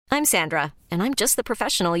I'm Sandra, and I'm just the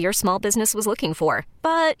professional your small business was looking for.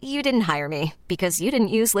 But you didn't hire me because you didn't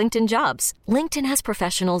use LinkedIn Jobs. LinkedIn has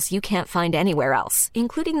professionals you can't find anywhere else,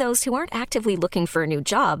 including those who aren't actively looking for a new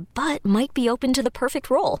job, but might be open to the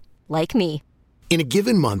perfect role, like me. In a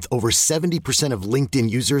given month, over 70% of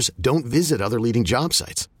LinkedIn users don't visit other leading job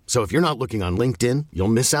sites. So if you're not looking on LinkedIn, you'll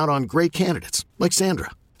miss out on great candidates like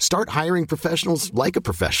Sandra. Start hiring professionals like a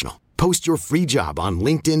professional. Post your free job on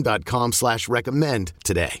linkedin.com/recommend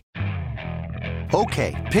today.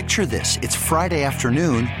 Okay, picture this. It's Friday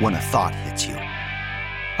afternoon when a thought hits you.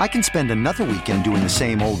 I can spend another weekend doing the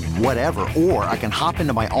same old whatever, or I can hop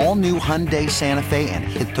into my all-new Hyundai Santa Fe and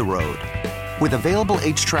hit the road. With available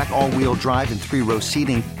H-Track all-wheel drive and 3-row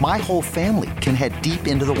seating, my whole family can head deep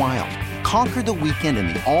into the wild. Conquer the weekend in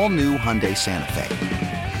the all-new Hyundai Santa Fe.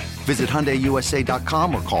 Visit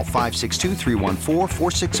HyundaiUSA.com or call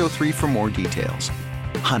 562-314-4603 for more details.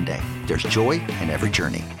 Hyundai, there's joy in every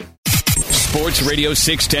journey. Sports Radio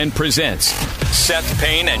 610 presents Seth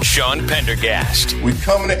Payne and Sean Pendergast. We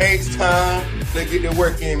coming to H-Town. Let's get the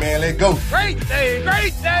work in, man. Let's go. Great day,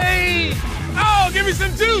 great day. Oh, give me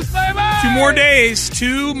some juice, baby. 2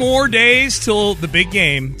 more days till the big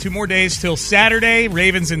game. 2 more days till Saturday,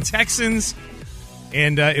 Ravens and Texans.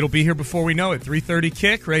 And it'll be here before we know it. 3:30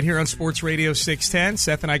 kick right here on Sports Radio 610.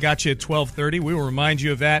 Seth and I got you at 12:30. We will remind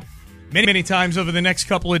you of that many, many times over the next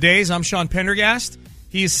couple of days. I'm Sean Pendergast.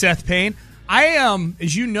 He is Seth Payne. I am,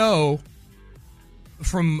 as you know,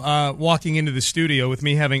 from walking into the studio with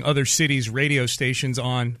me having other cities' radio stations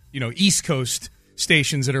on, East Coast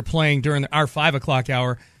stations that are playing during our 5 o'clock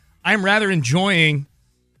hour, I'm rather enjoying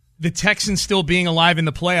the Texans still being alive in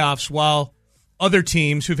the playoffs while other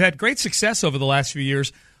teams who've had great success over the last few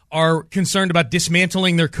years are concerned about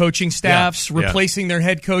dismantling their coaching staffs, replacing their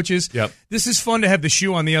head coaches. Yep. This is fun to have the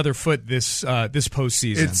shoe on the other foot this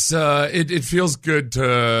postseason. It feels good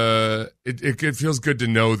to it feels good to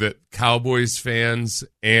know that Cowboys fans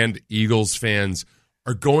and Eagles fans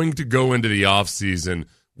are going to go into the offseason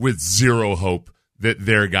with zero hope that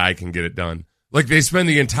their guy can get it done. Like they spend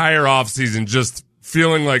the entire offseason just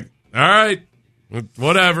feeling like, all right,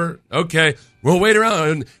 whatever, okay, we'll wait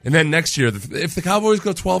around. And then next year, if the Cowboys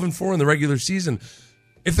go 12-4 in the regular season,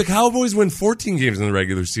 if the Cowboys win 14 games in the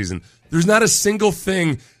regular season, there's not a single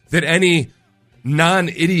thing that any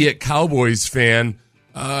non-idiot Cowboys fan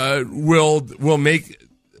will make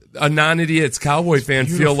a non-idiot's Cowboy fan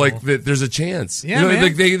feel like that there's a chance. Yeah,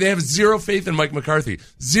 man. They have zero faith in Mike McCarthy.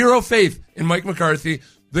 Zero faith in Mike McCarthy.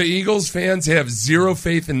 The Eagles fans have zero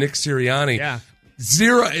faith in Nick Sirianni. Yeah.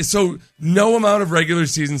 Zero. So no amount of regular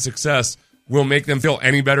season success will make them feel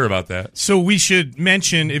any better about that. So we should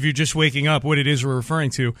mention, if you're just waking up, what it is we're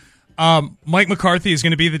referring to. Mike McCarthy is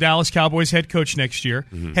going to be the Dallas Cowboys head coach next year,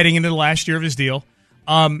 heading into the last year of his deal.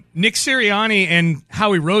 Nick Sirianni and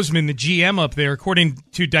Howie Roseman, the GM up there, according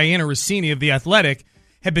to Diana Rossini of The Athletic,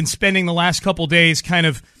 have been spending the last couple days kind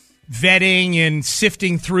of vetting and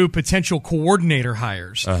sifting through potential coordinator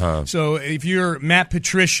hires. So if you're Matt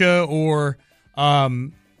Patricia or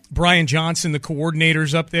Brian Johnson, the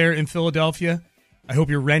coordinators up there in Philadelphia, I hope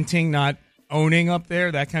you're renting, not owning up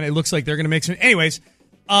there. That kind of, it looks like they're going to make some. Anyways,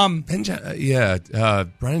 Brian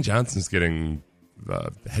Johnson's getting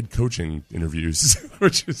head coaching interviews,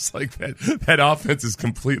 which is like that offense is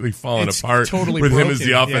completely fallen apart totally with broken. him as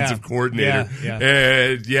the offensive coordinator.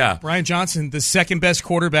 Brian Johnson, the second best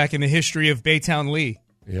quarterback in the history of Baytown Lee,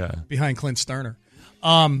 behind Clint Sterner.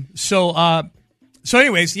 So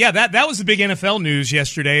anyways, that was the big NFL news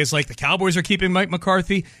yesterday. Is like the Cowboys are keeping Mike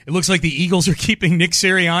McCarthy. It looks like the Eagles are keeping Nick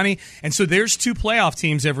Sirianni. And so there's 2 playoff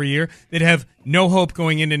teams every year that have no hope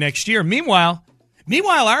going into next year. Meanwhile,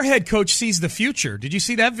 our head coach sees the future. Did you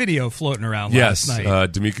see that video floating around last night? Yes,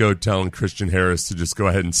 DeMeco telling Christian Harris to just go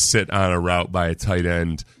ahead and sit on a route by a tight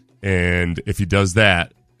end. And if he does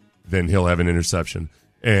that, then he'll have an interception.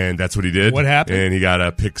 And that's what he did. What happened? And he got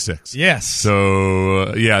a pick 6. Yes.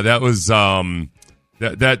 So, that was...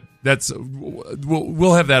 That's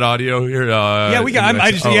we'll have that audio here. We got.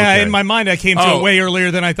 In my mind, I came to it way earlier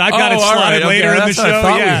than I thought. I got it slotted later in the show. I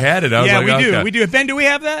thought we had it. I was like, we do. Ben, do we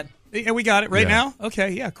have that? Yeah, we got it right now.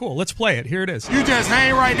 Okay, cool. Let's play it. Here it is. You just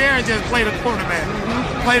hang right there and just play the quarterback.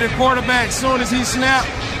 Play the quarterback. As soon as he snap,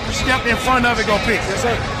 step in front of it, go pick. Yes,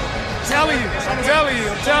 sir. I'm telling you.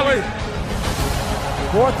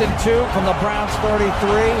 4th and 2 from the Browns 33.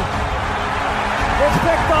 It's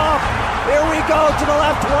picked off. Here we go to the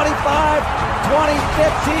left, 25, 20,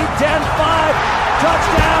 15, 10-5.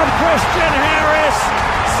 Touchdown, Christian Harris.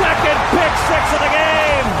 Second pick 6 of the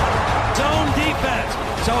game. Zone defense.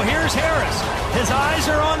 So here's Harris. His eyes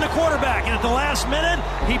are on the quarterback, and at the last minute,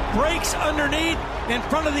 he breaks underneath in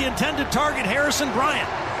front of the intended target, Harrison Bryant.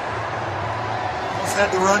 just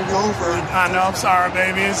had to run you over. I know. I'm sorry,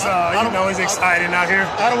 baby. It's it's exciting out here.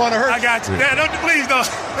 I don't want to hurt you. I got you. Yeah, please don't.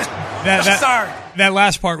 Sorry. That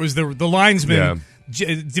last part was the linesman. Yeah.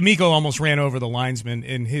 DeMeco almost ran over the linesman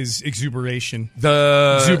in his exuberance.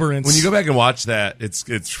 When you go back and watch that, it's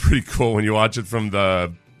pretty cool when you watch it from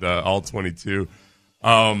the All-22.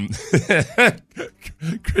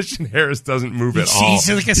 Christian Harris doesn't move at all. He's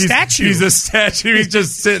like a statue. He's a statue. He's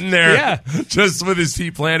just sitting there, just with his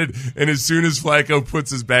feet planted. And as soon as Flacco puts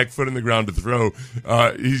his back foot in the ground to throw,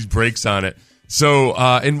 he breaks on it. So,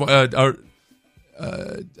 a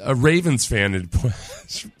Ravens fan had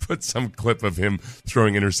put some clip of him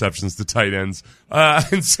throwing interceptions to tight ends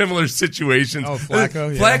in similar situations. Oh,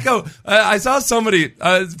 Flacco, yeah. Flacco, I saw somebody,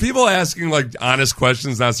 people asking like honest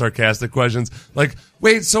questions, not sarcastic questions. Like,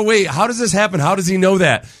 wait, how does this happen? How does he know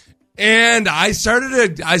that? And I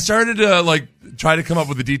started to like try to come up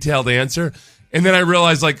with a detailed answer, and then I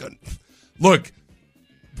realized, like, look.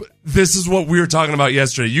 This is what we were talking about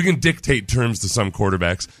yesterday. You can dictate terms to some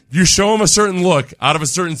quarterbacks. You show them a certain look out of a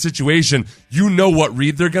certain situation, you know what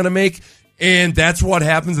read they're going to make, and that's what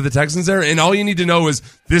happens to the Texans there. And all you need to know is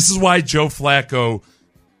this is why Joe Flacco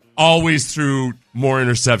always threw more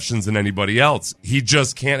interceptions than anybody else. He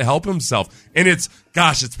just can't help himself. And it's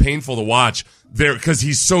painful to watch there because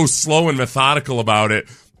he's so slow and methodical about it.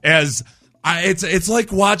 It's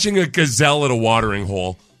like watching a gazelle at a watering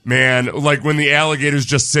hole. Man, like when the alligator's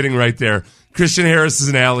just sitting right there. Christian Harris is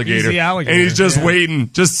an alligator. He's the alligator. And he's just waiting,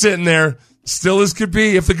 just sitting there, still as could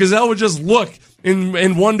be. If the gazelle would just look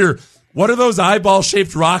and wonder, what are those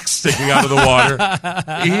eyeball-shaped rocks sticking out of the water?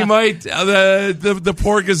 He might, the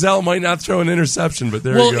poor gazelle might not throw an interception, but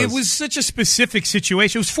there he goes. Well, it was such a specific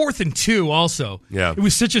situation. It was 4th and 2 also. Yeah. It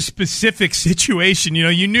was such a specific situation. You know,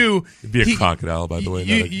 you knew. It'd be a crocodile, by the way.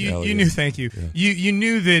 You knew, thank you. Yeah. You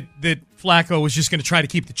knew that Flacco was just going to try to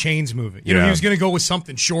keep the chains moving. You know, he was going to go with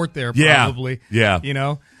something short there, probably. Yeah. You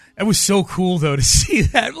know? It was so cool, though, to see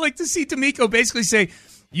that. Like, to see DeMeco basically say,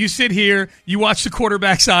 you sit here, you watch the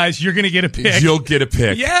quarterback's eyes, you're going to get a pick. You'll get a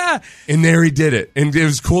pick. Yeah. And there he did it. And it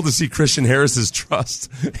was cool to see Christian Harris's trust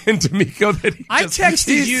in DeMeco that I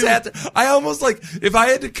texted you. I almost like, if I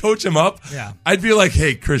had to coach him up, I'd be like,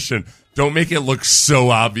 hey, Christian, don't make it look so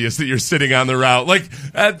obvious that you're sitting on the route. Like,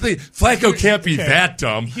 Flacco can't be that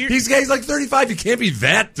dumb. He's like 35. He can't be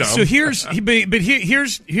that dumb. So here's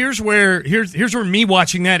where me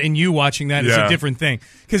watching that and you watching that is a different thing.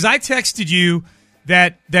 Because I texted you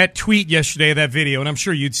that tweet yesterday, that video, and I'm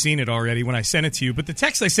sure you'd seen it already when I sent it to you. But the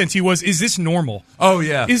text I sent to you was, "Is this normal?" Oh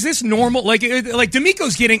yeah, is this normal? Like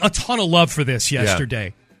DeMeco's getting a ton of love for this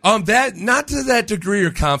yesterday. That not to that degree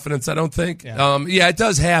or confidence, I don't think. Yeah, it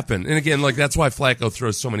does happen, and again, like that's why Flacco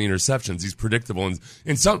throws so many interceptions. He's predictable,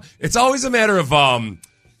 and some. It's always a matter of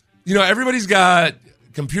everybody's got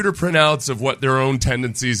computer printouts of what their own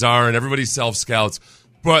tendencies are, and everybody self scouts.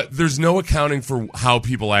 But there's no accounting for how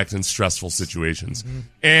people act in stressful situations,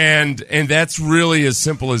 and that's really as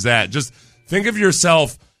simple as that. Just think of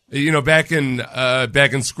yourself, back in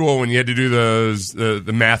school when you had to do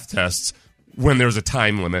the math tests when there was a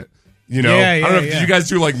time limit. I don't know. Did you guys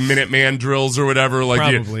do like Minuteman drills or whatever? Like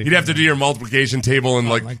probably. You'd have to do your multiplication table in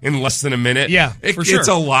less than a minute. Yeah, for sure. It's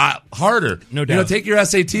a lot harder. No doubt. Take your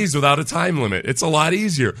SATs without a time limit. It's a lot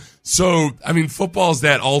easier. So I mean, football's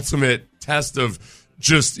that ultimate test of.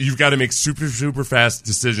 Just you've got to make super, super fast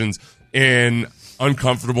decisions in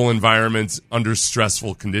uncomfortable environments under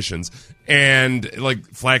stressful conditions. And like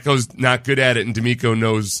Flacco's not good at it, and DeMeco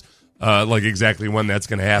knows exactly when that's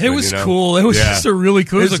going to happen. It was cool. It was just a really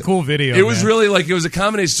cool. It was a cool video. It was really it was a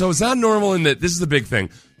combination. So it's not normal in that this is the big thing.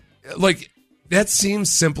 Like that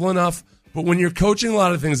seems simple enough, but when you're coaching a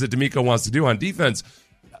lot of things that DeMeco wants to do on defense.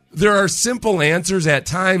 There are simple answers at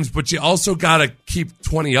times, but you also got to keep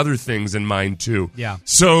 20 other things in mind too. Yeah.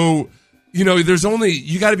 So, you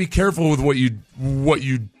got to be careful with what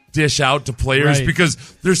you dish out to players because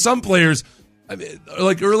there's some players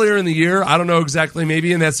like earlier in the year, I don't know exactly,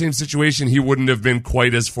 maybe in that same situation he wouldn't have been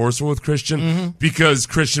quite as forceful with Christian because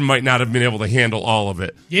Christian might not have been able to handle all of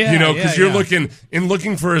it. Yeah. Because you're looking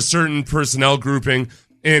for a certain personnel grouping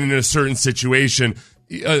in a certain situation.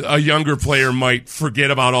 A younger player might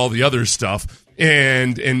forget about all the other stuff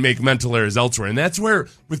and make mental errors elsewhere. And that's where,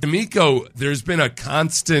 with DeMeco, there's been a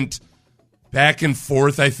constant back and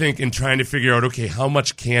forth, I think, in trying to figure out, okay, how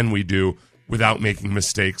much can we do without making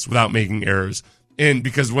mistakes, without making errors? And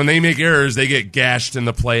because when they make errors, they get gashed in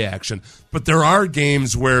the play action. But there are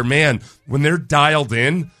games where, man, when they're dialed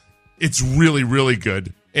in, it's really, really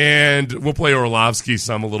good. And we'll play Orlovsky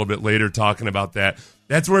some a little bit later talking about that.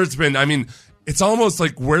 That's where it's been, it's almost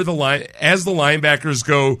like where as the linebackers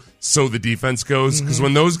go, so the defense goes. Because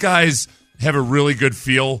when those guys have a really good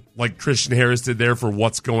feel, like Christian Harris did there, for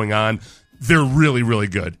what's going on, they're really, really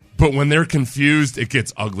good. But when they're confused, it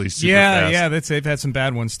gets ugly super fast. Yeah, they've had some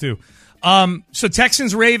bad ones too. So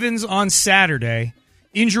Texans-Ravens on Saturday.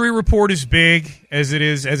 Injury report is big, as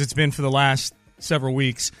it's been for the last several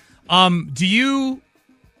weeks. I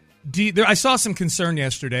saw some concern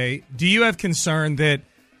yesterday. Do you have concern that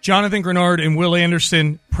Jonathan Greenard and Will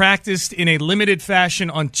Anderson practiced in a limited fashion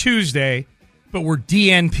on Tuesday, but were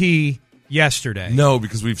DNP yesterday? No,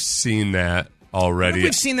 because we've seen that already.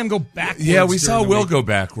 We've seen them go backwards. Yeah, we saw Will go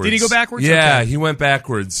backwards. Did he go backwards? Yeah, okay. He went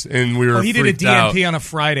backwards, and we were he did a freaked out. DNP on a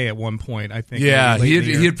Friday at one point, I think. Yeah,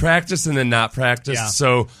 he had practiced and then not practiced. Yeah.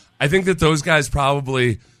 So I think that those guys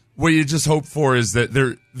probably, what you just hope for is that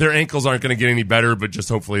their ankles aren't going to get any better, but just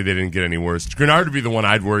hopefully they didn't get any worse. Greenard would be the one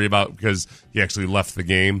I'd worry about because he actually left the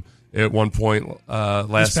game at one point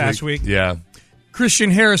this past week. Yeah.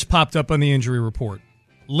 Christian Harris popped up on the injury report.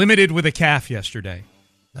 Limited with a calf yesterday.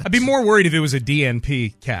 I'd be more worried if it was a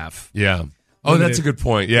DNP calf. Yeah. Oh, that's a good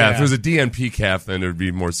point. Yeah, if it was a DNP calf, then it would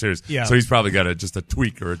be more serious. Yeah. So he's probably got just a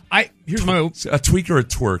tweak or a tweak or a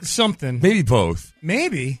twerk. Something. Maybe both.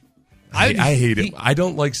 Maybe. I hate it. I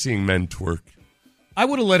don't like seeing men twerk. I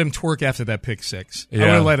would have let him twerk after that pick six. Yeah. I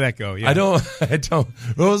would have let that go. Yeah. I don't.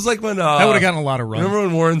 Well, it was like when that would have gotten a lot of run. Remember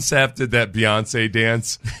when Warren Sapp did that Beyonce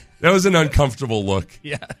dance? That was an uncomfortable look.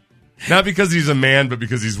 Yeah. Not because he's a man, but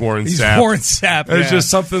because he's Warren Sapp. He's Warren Sapp. It's just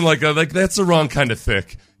something like that's the wrong kind of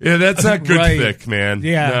thick. Yeah, that's not good thick, man.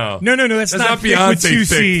 Yeah. No. That's not Beyonce thick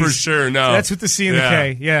C's. for sure. No, that's with the C and the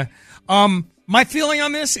K. Yeah. My feeling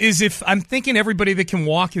on this is if I'm thinking everybody that can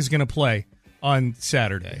walk is going to play on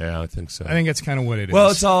Saturday. Yeah, I think so. I think that's kind of what it is.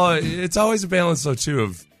 Well, it's always a balance though too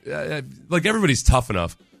of like everybody's tough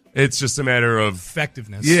enough. It's just a matter of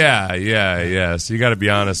effectiveness. Yeah. So you got to be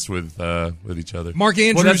honest with each other. Mark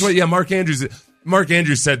Andrews. Well, that's what. Yeah, Mark Andrews. Mark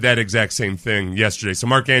Andrews said that exact same thing yesterday. So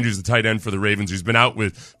Mark Andrews, the tight end for the Ravens, who's been out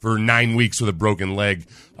for 9 weeks with a broken leg,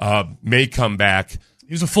 may come back.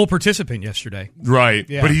 He was a full participant yesterday. Right.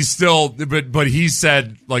 Yeah. But he's still but he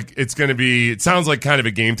said like it's going to be, it sounds like kind of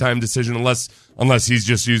a game time decision unless he's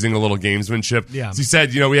just using a little gamesmanship. Yeah. So he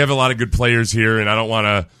said, we have a lot of good players here and I don't want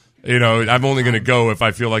to, I'm only going to go if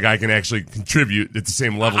I feel like I can actually contribute at the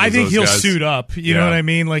same level as I think those he'll guys. suit up. You know what I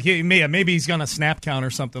mean? Like maybe he's going to snap count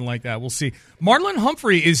or something like that. We'll see. Marlon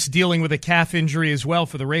Humphrey is dealing with a calf injury as well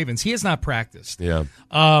for the Ravens. He has not practiced. Yeah.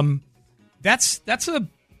 That's a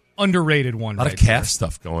underrated one. A lot of calf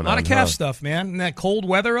stuff going on. A lot of calf stuff, man. And that cold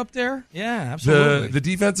weather up there? Yeah, absolutely. The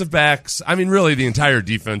defensive backs, I mean, really the entire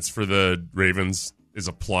defense for the Ravens is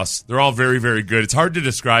a plus. They're all very, very good. It's hard to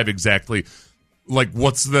describe exactly like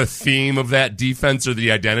what's the theme of that defense or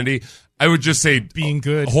the identity. I would just say being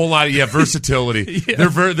good. A whole lot of versatility. Yeah.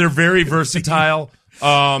 They're very versatile.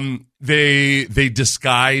 They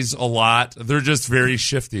disguise a lot. They're just very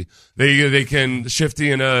shifty. They can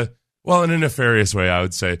shifty in a nefarious way, I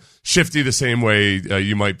would say. Shifty the same way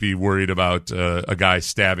you might be worried about a guy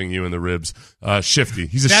stabbing you in the ribs. Shifty.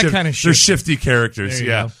 He's kind of shifty. They're shifty characters.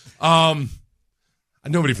 Yeah.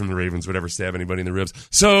 Nobody from the Ravens would ever stab anybody in the ribs.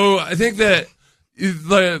 So I think that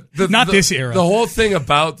this era. The whole thing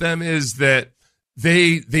about them is that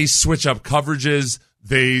they switch up coverages.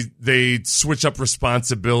 They switch up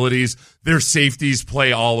responsibilities. Their safeties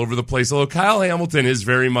play all over the place. Although Kyle Hamilton is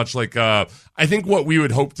very much like I think what we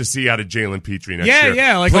would hope to see out of Jalen Petrie next year.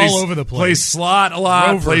 Yeah, like all over the place. Plays slot a lot,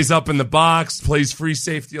 Rover. plays up in the box, plays free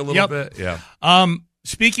safety a little bit. Yeah.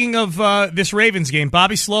 Speaking of this Ravens game,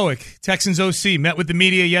 Bobby Slowik, Texans OC, met with the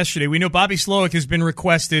media yesterday. We know Bobby Slowik has been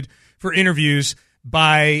requested for interviews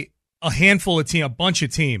by a bunch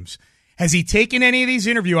of teams. Has he taken any of these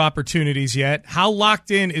interview opportunities yet? How locked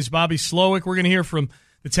in is Bobby Slowik? We're going to hear from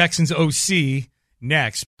the Texans OC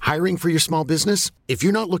next. Hiring for your small business? If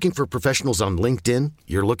you're not looking for professionals on LinkedIn,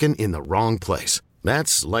 you're looking in the wrong place.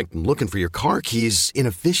 That's like looking for your car keys in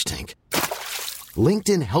a fish tank.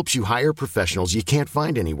 LinkedIn helps you hire professionals you can't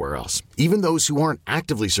find anywhere else, even those who aren't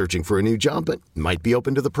actively searching for a new job but might be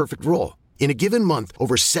open to the perfect role. In a given month,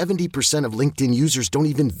 over 70% of LinkedIn users don't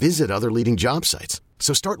even visit other leading job sites.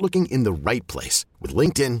 So start looking in the right place. With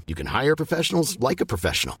LinkedIn, you can hire professionals like a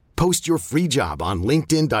professional. Post your free job on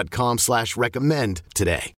linkedin.com/recommend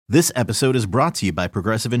today. This episode is brought to you by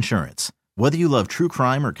Progressive Insurance. Whether you love true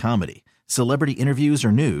crime or comedy, celebrity interviews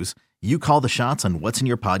or news, you call the shots on what's in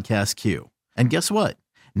your podcast queue. And guess what?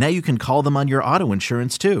 Now you can call them on your auto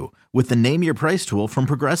insurance too with the Name Your Price tool from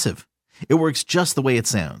Progressive. It works just the way it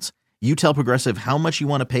sounds. You tell Progressive how much you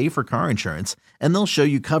want to pay for car insurance, and they'll show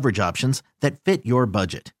you coverage options that fit your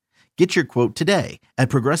budget. Get your quote today at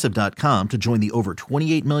Progressive.com to join the over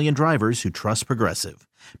 28 million drivers who trust Progressive.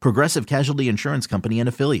 Progressive Casualty Insurance Company and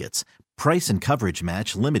Affiliates. Price and coverage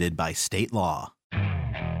match limited by state law.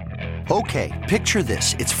 Okay, picture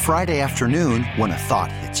this. It's Friday afternoon when a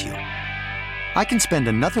thought hits you. I can spend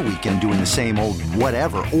another weekend doing the same old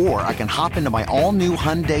whatever, or I can hop into my all-new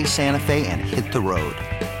Hyundai Santa Fe and hit the road.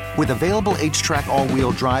 With available H-Track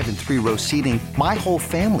all-wheel drive and 3-row seating, my whole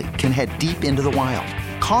family can head deep into the wild.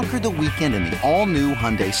 Conquer the weekend in the all-new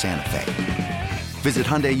Hyundai Santa Fe. Visit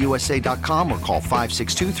HyundaiUSA.com or call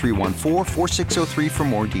 562-314-4603 for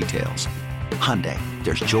more details. Hyundai,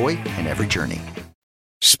 there's joy in every journey.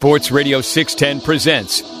 Sports Radio 610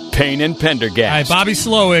 presents Payne and Pendergast. All right, Bobby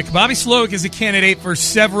Slowik. Bobby Slowik is a candidate for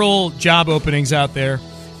several job openings out there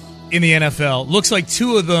in the NFL. Looks like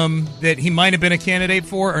two of them that he might have been a candidate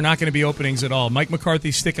for are not going to be openings at all. Mike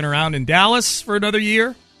McCarthy's sticking around in Dallas for another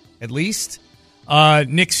year, at least.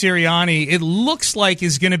 Nick Sirianni, it looks like,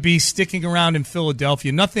 is going to be sticking around in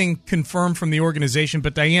Philadelphia. Nothing confirmed from the organization,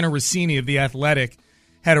 but Diana Rossini of The Athletic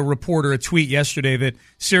had a tweet yesterday that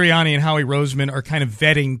Sirianni and Howie Roseman are kind of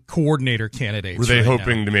vetting coordinator candidates. Were they right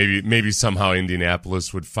hoping now. to maybe somehow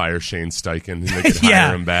Indianapolis would fire Shane Steichen and they could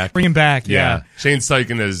hire him back? Bring him back, yeah. Shane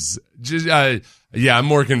Steichen is just, I'm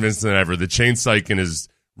more convinced than ever that Shane Steichen is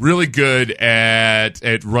really good at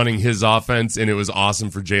running his offense, and it was awesome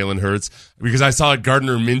for Jalen Hurts because I saw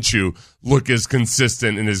Gardner Minshew look as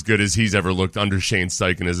consistent and as good as he's ever looked under Shane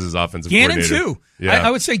Steichen as his offensive Gannon coordinator. Too. I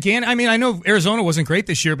would say Gannon. I mean, I know Arizona wasn't great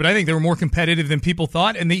this year, but I think they were more competitive than people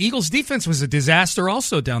thought, and the Eagles' defense was a disaster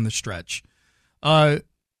also down the stretch.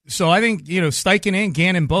 So I think, Steichen and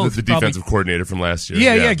Gannon both. The defensive coordinator from last year.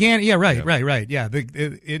 Yeah, Gannon. Yeah, right. Yeah,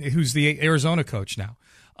 who's the Arizona coach now.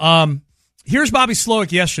 Here's Bobby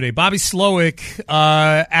Slowik yesterday. Bobby Slowik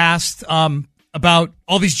asked about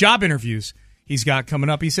all these job interviews he's got coming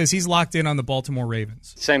up. He says he's locked in on the Baltimore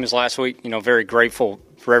Ravens. Same as last week, very grateful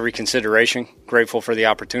for every consideration, grateful for the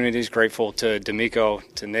opportunities, grateful to DeMeco,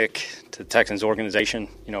 to Nick, to the Texans organization,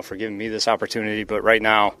 for giving me this opportunity. But right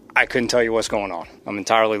now, I couldn't tell you what's going on. I'm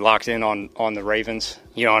entirely locked in on the Ravens.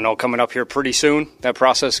 I know coming up here pretty soon, that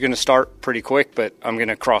process is going to start pretty quick, but I'm going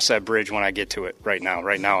to cross that bridge when I get to it right now.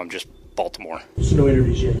 Right now, I'm just Baltimore. So no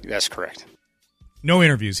interviews yet? That's correct. No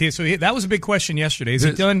interviews. That was a big question yesterday. Has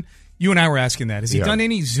he done, you and I were asking that, has he done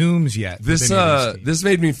any Zooms yet? This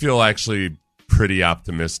made me feel actually pretty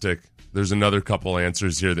optimistic. There's another couple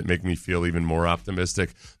answers here that make me feel even more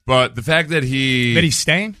optimistic. But the fact that he's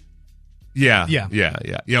staying? Yeah.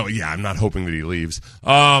 I'm not hoping that he leaves.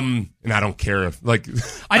 And I don't care if, I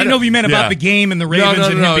didn't know if you meant about the game and the Ravens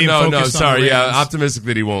and him being focused on the Ravens. Optimistic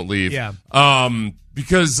that he won't leave. Yeah.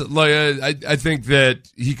 Because I think that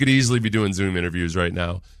he could easily be doing Zoom interviews right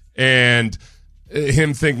now. And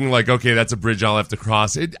him thinking okay, that's a bridge I'll have to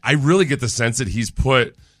cross. I really get the sense that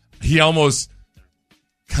he almost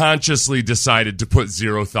consciously decided to put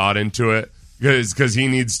zero thought into it because he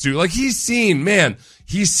needs to. He's seen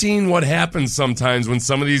what happens sometimes when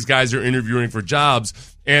some of these guys are interviewing for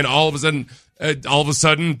jobs and all of a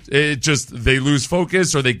sudden they lose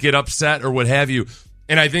focus or they get upset or what have you.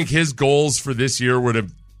 And I think his goals for this year were to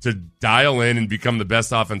dial in and become the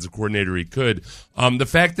best offensive coordinator he could. The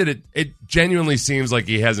fact that it genuinely seems like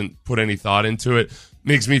he hasn't put any thought into it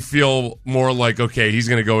makes me feel more like, okay, he's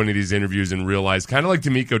going to go into these interviews and realize, kind of like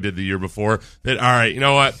DeMeco did the year before, that, all right, you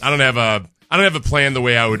know what, I don't have a plan the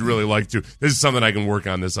way I would really like to. This is something I can work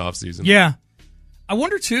on this offseason. Yeah. I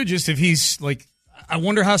wonder, too, just if he's, I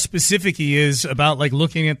wonder how specific he is about,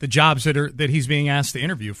 looking at the jobs that he's being asked to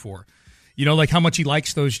interview for. How much he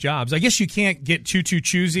likes those jobs. I guess you can't get too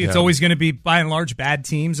choosy. It's always going to be, by and large, bad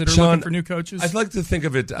teams that are looking for new coaches. I'd like to think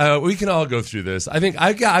of it. We can all go through this. I think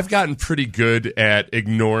I've gotten pretty good at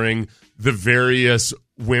ignoring the various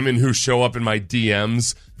women who show up in my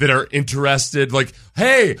DMs that are interested,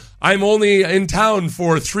 hey, I'm only in town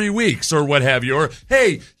for 3 weeks or what have you, or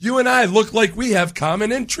hey, you and I look like we have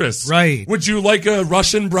common interests. Right. Would you like a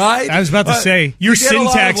Russian bride? I was about to say, your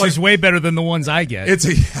syntax is way better than the ones I get.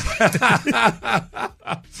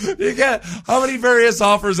 You get how many various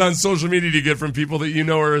offers on social media do you get from people that you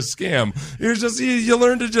know are a scam? You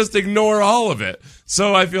learn to just ignore all of it.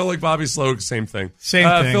 So I feel like Bobby Slowik, same thing. Same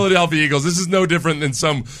thing. Philadelphia Eagles. This is no different than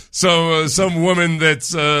some woman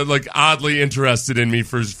that's oddly interested in me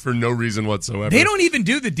for no reason whatsoever. They don't even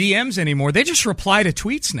do the DMs anymore. They just reply to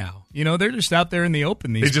tweets now. They're just out there in the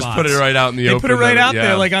open. These they just bots. Put it right out in the open. They put it right out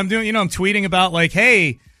there. I'm doing. I'm tweeting about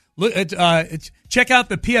hey, look, check out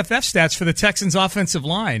the PFF stats for the Texans' offensive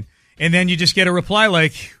line. And then you just get a reply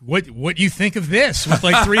what you think of this with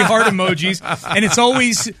 3 heart emojis, and it's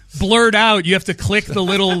always blurred out. You have to click the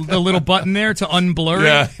little button there to unblur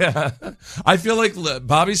it. Yeah. I feel like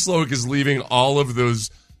Bobby Slowik is leaving all of those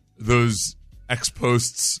ex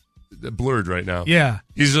posts blurred right now. Yeah.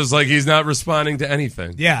 He's just like, he's not responding to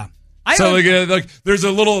anything. Yeah. So like there's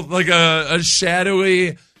a little, like a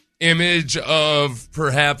shadowy image of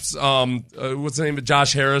perhaps what's the name of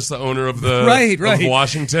Josh Harris, the owner of the of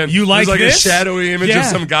Washington. You like There's like this? a shadowy image of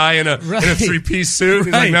some guy in a 3-piece suit.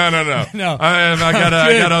 He's like, no. I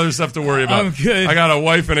got other stuff to worry about. I'm good. I got a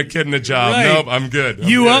wife and a kid and a job. Right. Nope, I'm good.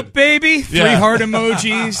 You good. Up, baby? Yeah. 3 heart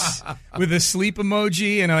emojis with a sleep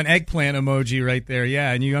emoji and an eggplant emoji right there.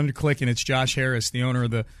 Yeah, and you underclick and it's Josh Harris, the owner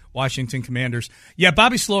of the Washington Commanders. Yeah,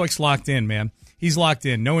 Bobby Slowik's locked in, man. He's locked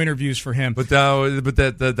in. No interviews for him. But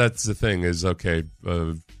that's the thing is, okay,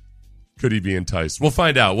 could he be enticed? We'll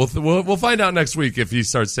find out. We'll find out next week if he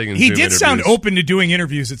starts taking He Zoom did interviews. sound open to doing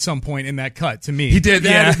interviews at some point in that cut to me. He did.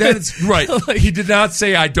 Yeah. That's right. He did not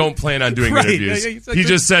say, I don't plan on doing interviews. He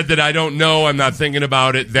just said that I don't know. I'm not thinking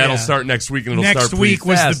about it. That'll start next week, and it'll start pretty fast. Next week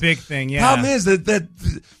was the big thing, yeah. Problem is that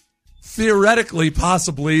theoretically,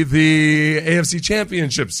 possibly, the AFC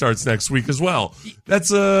Championship starts next week as well.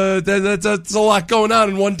 That's a lot going on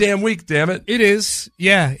in one damn week, damn it. It is.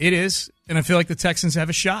 Yeah, it is. And I feel like the Texans have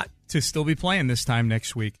a shot to still be playing this time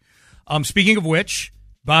next week. Speaking of which,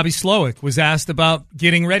 Bobby Slowik was asked about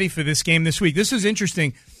getting ready for this game this week. This was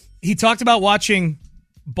interesting. He talked about watching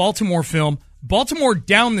Baltimore film. Baltimore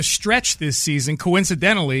down the stretch this season,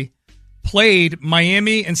 coincidentally, played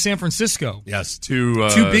Miami and San Francisco. Yes, two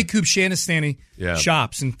big Coop Shanistani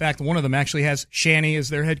shops. In fact, one of them actually has Shanny as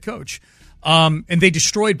their head coach. And they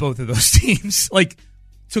destroyed both of those teams, like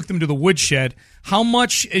took them to the woodshed. How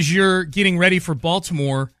much, as you're getting ready for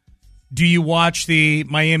Baltimore, do you watch the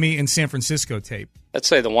Miami and San Francisco tape? I'd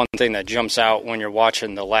say the one thing that jumps out when you're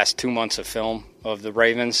watching the last 2 months of film of the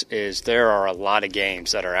Ravens is there are a lot of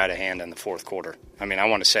games that are out of hand in the fourth quarter. I mean, I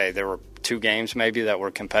want to say there were 2 games maybe that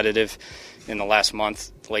were competitive in the last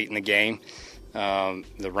month late in the game.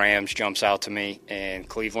 The Rams jumps out to me, and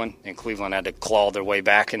Cleveland had to claw their way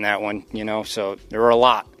back in that one, so there were a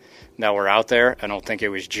lot that were out there. I don't think it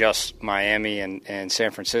was just Miami and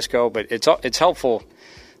San Francisco, but it's helpful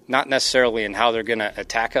not necessarily in how they're going to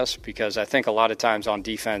attack us, because I think a lot of times on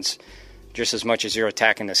defense, just as much as you're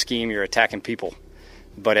attacking the scheme, you're attacking people.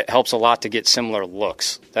 But it helps a lot to get similar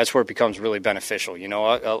looks. That's where it becomes really beneficial.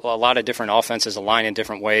 A lot of different offenses align in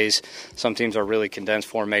different ways. Some teams are really condensed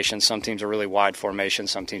formations. Some teams are really wide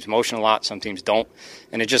formations. Some teams motion a lot. Some teams don't.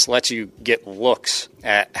 And it just lets you get looks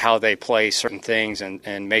at how they play certain things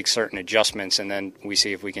and make certain adjustments, and then we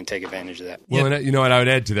see if we can take advantage of that. Well, and I would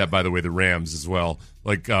add to that, by the way, the Rams as well.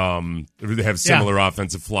 Like, they have similar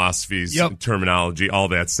offensive philosophies, terminology, all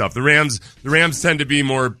that stuff. The Rams tend to be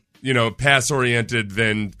more pass-oriented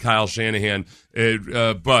than Kyle Shanahan,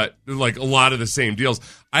 but like a lot of the same deals.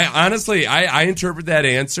 I honestly interpret that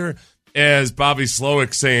answer as Bobby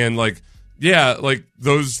Slowik saying, like, yeah, like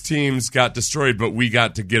those teams got destroyed, but we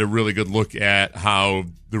got to get a really good look at how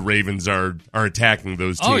the Ravens are attacking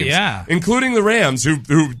those teams. Oh, yeah. Including the Rams, who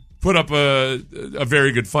put up a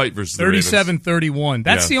very good fight versus the Ravens. 37-31.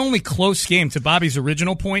 That's the only close game, to Bobby's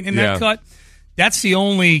original point in that cut. That's the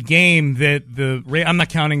only game that I'm not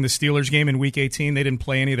counting the Steelers game in Week 18. They didn't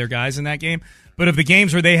play any of their guys in that game. But of the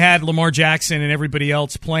games where they had Lamar Jackson and everybody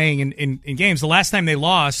else playing in games, the last time they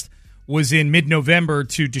lost was in mid-November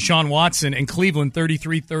to Deshaun Watson and Cleveland,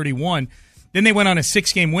 33-31. Then they went on a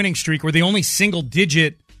 6-game winning streak where the only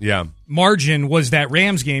single-digit margin was that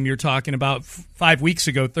Rams game you're talking about 5 weeks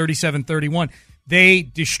ago, 37-31. They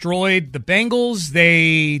destroyed the Bengals.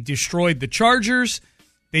 They destroyed the Chargers.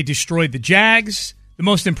 They destroyed the Jags. The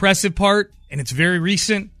most impressive part, and it's very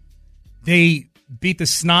recent, they beat the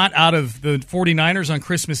snot out of the 49ers on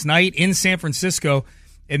Christmas night in San Francisco,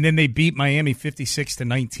 and then they beat Miami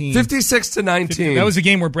 56-19. 56-19. That was a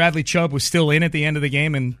game where Bradley Chubb was still in at the end of the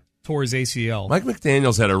game and tore his ACL. Mike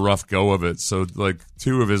McDaniels had a rough go of it, so like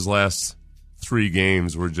 2 of his last 3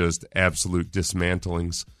 games were just absolute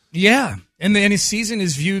dismantlings. Yeah, and his season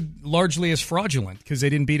is viewed largely as fraudulent because they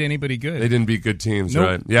didn't beat anybody good. They didn't beat good teams, nope.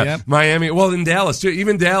 right? Yeah. Yep. Miami, well, in Dallas, too.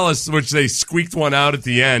 Even Dallas, which they squeaked one out at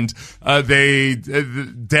the end,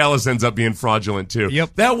 Dallas ends up being fraudulent, too.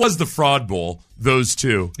 Yep. That was the fraud bowl, those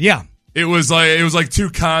two. Yeah. It was like 2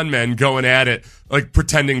 con men going at it, like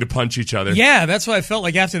pretending to punch each other. Yeah, that's what I felt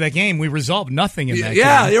like after that game. We resolved nothing in that game.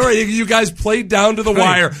 Yeah, you're right. You guys played down to the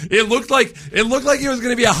wire. It looked like it was going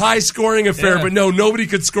to be a high scoring affair, but no, nobody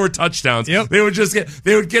could score touchdowns. Yep. They would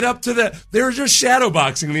get up to they were just shadow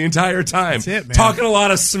boxing the entire time. That's it, man. Talking a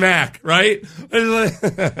lot of smack, right?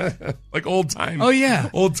 Like old time. Oh yeah,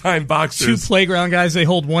 old time boxers. 2 playground guys. They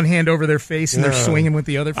hold one hand over their face and they're swinging with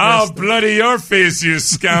the other fist. I'll bloody your face, you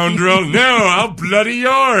scoundrel. No, I'll bloody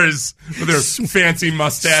yours. With their fancy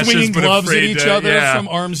mustaches, swinging but gloves at afraid each to, other from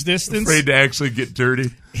arm's distance. Afraid to actually get dirty.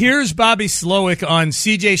 Here's Bobby Slowik on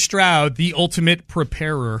C.J. Stroud, the ultimate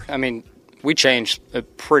preparer. I mean, we changed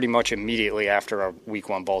pretty much immediately after our Week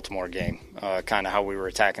 1 Baltimore game, kind of how we were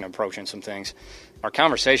attacking and approaching some things. Our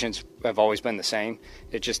conversations have always been the same.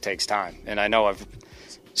 It just takes time. And I know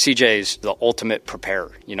CJ's the ultimate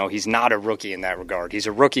preparer. You know, he's not a rookie in that regard. He's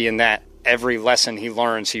a rookie in that every lesson he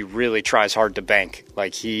learns, he really tries hard to bank.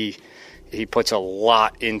 Like he puts a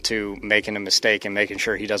lot into making a mistake and making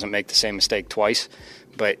sure he doesn't make the same mistake twice.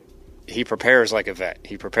 But he prepares like a vet.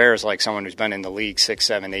 He prepares like someone who's been in the league 6,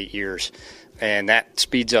 7, 8 years. And that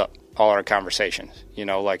speeds up all our conversations. You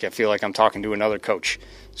know, like I feel like I'm talking to another coach.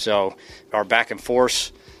 So our back and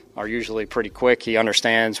forth are usually pretty quick. He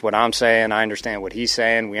understands what I'm saying. I understand what he's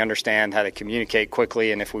saying. We understand how to communicate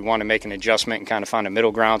quickly. And if we want to make an adjustment and kind of find a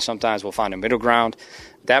middle ground, sometimes we'll find a middle ground.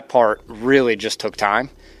 That part really just took time.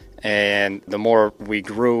 And the more we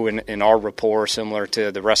grew in our rapport, similar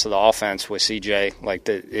to the rest of the offense with CJ, like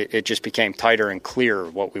it just became tighter and clearer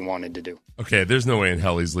what we wanted to do. Okay, there's no way in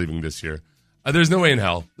hell he's leaving this year. There's no way in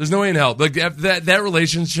hell. There's no way in hell. Like that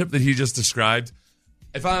relationship that he just described.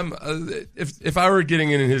 If I were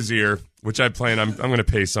getting in his ear, which I plan, I'm going to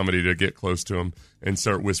pay somebody to get close to him and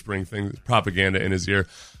start whispering things, propaganda in his ear.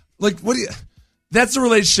 Like, what do you? That's the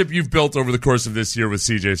relationship you've built over the course of this year with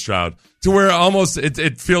C.J. Stroud, to where almost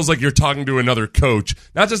it feels like you're talking to another coach,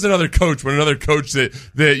 not just another coach, but another coach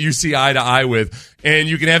that you see eye to eye with, and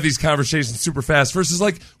you can have these conversations super fast. Versus,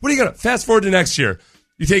 like, what are you going to fast forward to next year?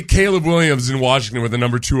 You take Caleb Williams in Washington with the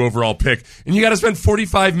number 2 overall pick, and you got to spend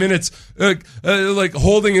 45 minutes like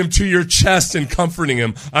holding him to your chest and comforting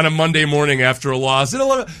him on a Monday morning after a loss.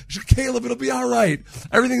 Caleb, it'll be all right.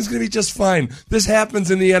 Everything's going to be just fine. This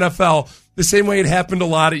happens in the NFL the same way it happened a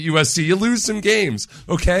lot at USC. You lose some games,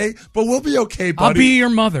 okay? But we'll be okay, buddy. I'll be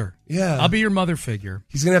your mother. Yeah. I'll be your mother figure.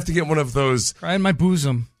 He's going to have to get one of those. Cry in my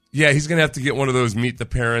bosom. Yeah, he's going to have to get one of those Meet the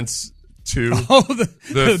Parents too. Oh,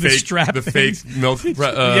 the fake strap, the fake milk, the fake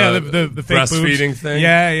breastfeeding boobs. thing.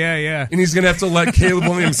 Yeah. And he's gonna have to let Caleb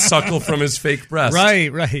Williams suckle from his fake breast.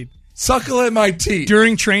 Right. Suckle at my teat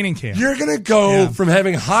during training camp. You're gonna go from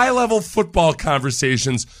having high-level football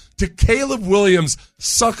conversations to Caleb Williams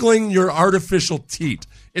suckling your artificial teat.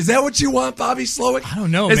 Is that what you want, Bobby Slowik? I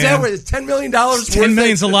don't know, man. Is that what $10 million worth? $10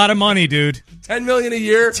 million's a lot of money, dude. $10 million a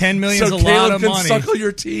year. $10 million's so a lot of Caleb money. can suckle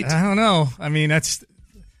your teat. I don't know. I mean, that's.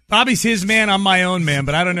 Bobby's his man, I'm my own man,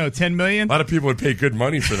 but I don't know, $10 million? A lot of people would pay good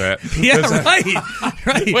money for that. Yeah,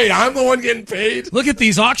 right. Wait, I'm the one getting paid? Look at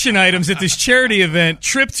these auction items at this charity event.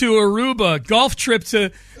 Trip to Aruba, golf trip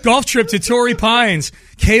to Torrey Pines,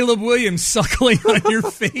 Caleb Williams suckling on your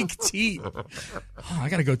fake teeth. Oh, I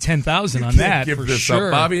got to go 10,000 on that give for this sure.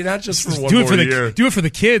 Up, Bobby, not just for one more year. Do it for the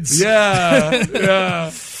kids.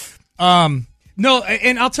 Yeah. No,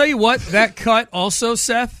 and I'll tell you what, that cut also,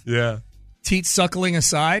 Seth. Yeah. Teat suckling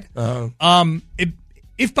aside, uh-huh.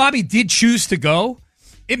 If Bobby did choose to go,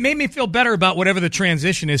 it made me feel better about whatever the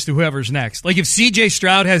transition is to whoever's next. Like if C.J.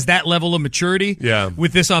 Stroud has that level of maturity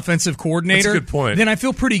with this offensive coordinator, that's a good point. Then I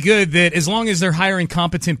feel pretty good that as long as they're hiring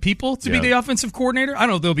competent people to be the offensive coordinator, I don't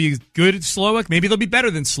know if they'll be good at Slowik. Maybe they'll be better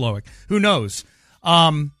than Slowik. Who knows?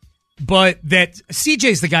 But that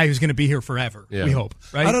CJ's the guy who's going to be here forever, we hope,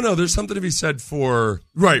 right? I don't know. There's something to be said for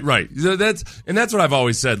right. That's what I've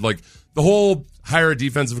always said. Like the whole hire a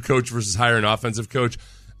defensive coach versus hire an offensive coach.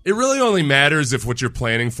 It really only matters if what you're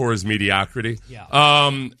planning for is mediocrity. Yeah.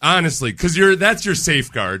 Honestly, because that's your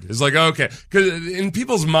safeguard. It's like, okay, because in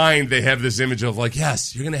people's mind they have this image of like,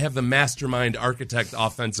 yes, you're going to have the mastermind architect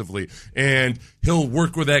offensively, and he'll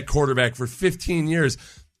work with that quarterback for 15 years.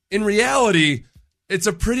 In reality, it's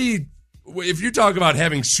a pretty. If you talk about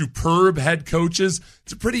having superb head coaches,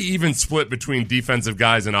 it's a pretty even split between defensive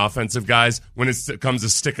guys and offensive guys when it comes to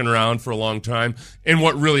sticking around for a long time. And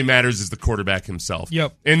what really matters is the quarterback himself.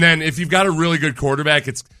 Yep. And then if you've got a really good quarterback,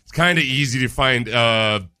 it's kind of easy to find.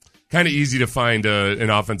 An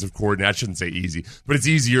offensive coordinator. I shouldn't say easy, but it's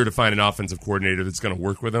easier to find an offensive coordinator that's going to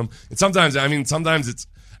work with him. And sometimes it's.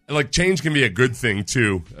 Like, change can be a good thing,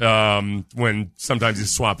 too, when sometimes you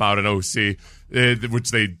swap out an OC,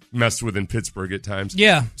 which they messed with in Pittsburgh at times.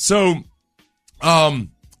 Yeah. So, I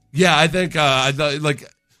think,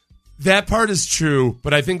 like, that part is true,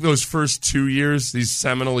 but I think those first 2 years, these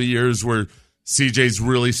seminal years where CJ's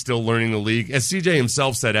really still learning the league, as CJ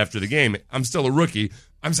himself said after the game, I'm still a rookie.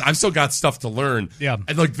 I've still got stuff to learn. Yeah.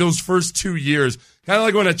 And like those first 2 years, kind of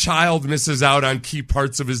like when a child misses out on key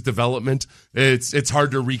parts of his development, it's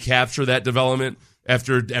hard to recapture that development.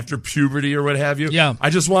 after puberty or what have you. Yeah. I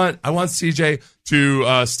want CJ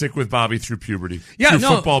to stick with Bobby through puberty. Yeah,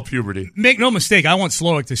 football puberty. Make no mistake, I want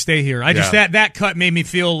Slowik to stay here. That cut made me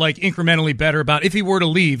feel like incrementally better about if he were to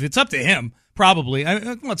leave. It's up to him, probably.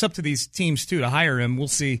 It's up to these teams too to hire him. We'll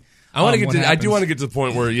see. I do want to get to the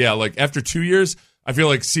point where, like after 2 years, I feel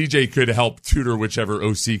like CJ could help tutor whichever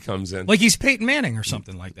OC comes in. Like he's Peyton Manning or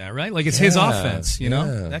something like that, right? Like it's his offense,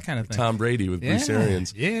 that kind of thing. Tom Brady with Bruce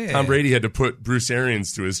Arians. Yeah. Tom Brady had to put Bruce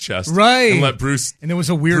Arians to his chest. Right. And let Bruce and it was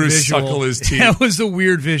a weird visual. Suckle his teeth. That was a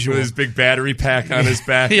weird visual. With his big battery pack on his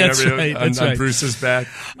back That's and right. on Bruce's back.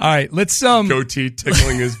 All right, let's goatee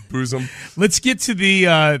tickling his bosom. Let's get to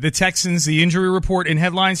the Texans, the injury report in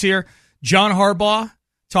headlines here. John Harbaugh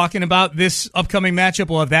talking about this upcoming matchup.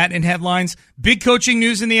 We'll have that in headlines. Big coaching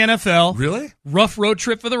news in the NFL. Really? Rough road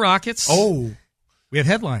trip for the Rockets. Oh. We have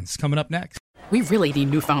headlines coming up next. We really need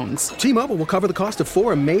new phones. T-Mobile will cover the cost of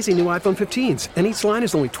 4 amazing new iPhone 15s, and each line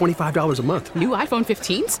is only $25 a month. New iPhone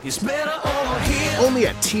 15s? It's better over here. Only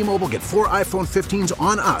at T-Mobile, get 4 iPhone 15s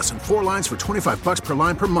on us and 4 lines for $25 per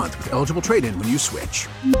line per month with eligible trade-in when you switch.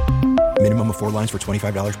 Minimum of 4 lines for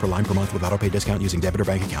 $25 per line per month with autopay discount using debit or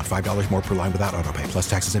bank account. $5 more per line without autopay, plus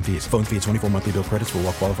taxes and fees. Phone fee at 24 monthly bill credits for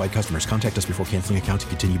well-qualified customers. Contact us before canceling account to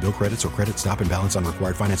continue bill credits or credit stop and balance on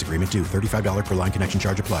required finance agreement due. $35 per line connection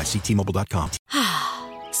charge applies. See T-Mobile.com.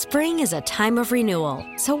 Spring is a time of renewal,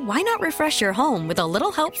 so why not refresh your home with a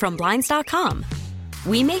little help from Blinds.com?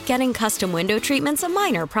 We make getting custom window treatments a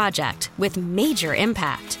minor project with major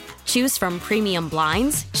impact. Choose from premium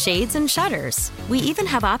blinds, shades, and shutters. We even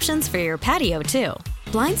have options for your patio, too.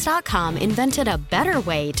 Blinds.com invented a better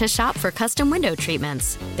way to shop for custom window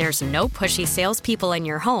treatments. There's no pushy salespeople in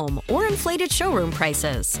your home or inflated showroom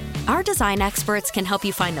prices. Our design experts can help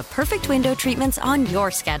you find the perfect window treatments on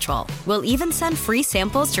your schedule. We'll even send free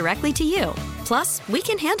samples directly to you. Plus, we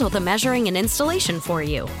can handle the measuring and installation for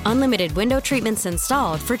you. Unlimited window treatments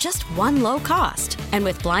installed for just one low cost. And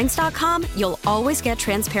with Blinds.com, you'll always get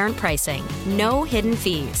transparent pricing. No hidden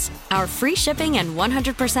fees. Our free shipping and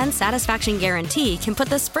 100% satisfaction guarantee can put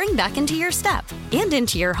the spring back into your step and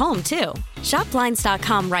into your home, too. Shop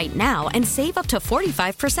Blinds.com right now and save up to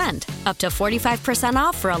 45%. Up to 45%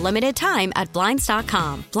 off for a limited time at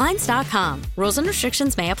Blinds.com. Blinds.com. Rules and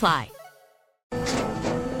restrictions may apply.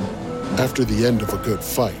 After the end of a good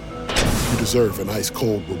fight, you deserve an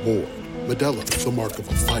ice-cold reward. Modelo is the mark of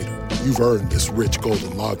a fighter. You've earned this rich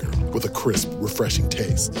golden lager with a crisp, refreshing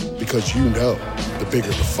taste. Because you know, the bigger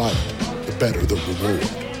the fight, the better the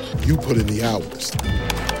reward. You put in the hours,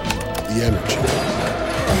 the energy,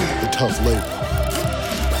 the tough labor.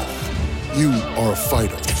 You are a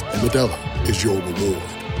fighter, and Modelo is your reward.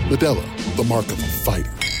 Modelo, the mark of a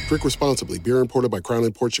fighter. Drink responsibly. Beer imported by Crown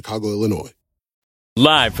Imports, Chicago, Illinois.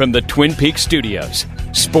 Live from the Twin Peaks studios,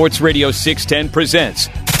 Sports Radio 610 presents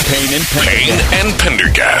Payne and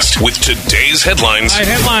Pendergast with today's headlines. All right,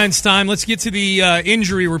 headlines time. Let's get to the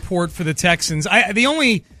injury report for the Texans. The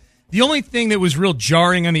only thing that was real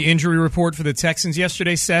jarring on the injury report for the Texans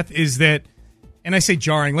yesterday, Seth, is that, and I say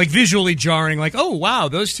jarring, like visually jarring, like, oh, wow,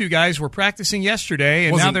 those two guys were practicing yesterday,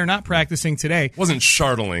 and now they're not practicing today. It wasn't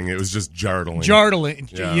shartling. It was just jardling.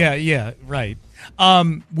 Yeah, right.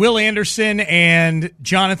 Will Anderson and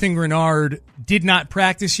Jonathan Greenard did not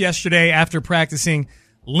practice yesterday after practicing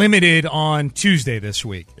limited on Tuesday this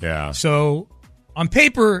week. Yeah. So on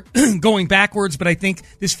paper, going backwards, but I think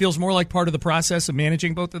this feels more like part of the process of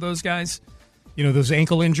managing both of those guys. You know, those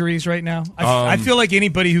ankle injuries right now. I feel like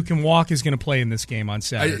anybody who can walk is going to play in this game on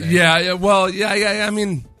Saturday. I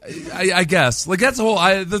mean, I guess like that's the whole.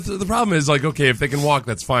 The problem is like, okay, if they can walk,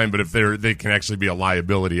 that's fine. But if they can actually be a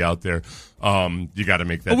liability out there, you got to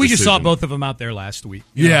make that. But we decision. just saw both of them out there last week.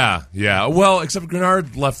 Yeah. Well, except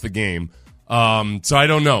Greenard left the game, so I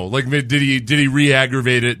don't know. Like, did he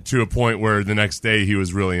re-aggravate it to a point where the next day he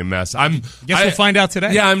was really a mess? We'll find out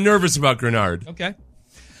today. Yeah, I'm nervous about Greenard. Okay.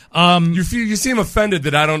 You seem offended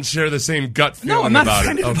that I don't share the same gut feeling no, I'm not about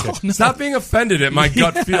offended it. at all. No. Stop being offended at my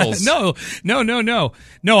gut feels. No.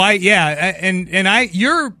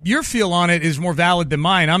 Your feel on it is more valid than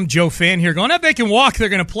mine. I'm Joe Fan here going, if they can walk, they're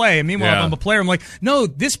going to play. And meanwhile, if I'm a player, I'm like, no,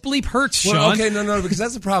 this bleep hurts, Sean. Well, okay, no, because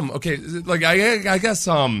that's the problem. Okay, like I guess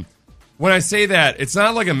when I say that, it's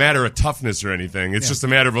not like a matter of toughness or anything. It's just a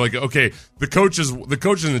matter of like, okay, the coaches and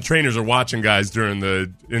the trainers are watching guys during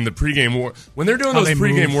in the pregame when they're doing those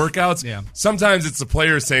pregame workouts. Yeah. Sometimes it's the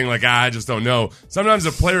players saying like, I just don't know. Sometimes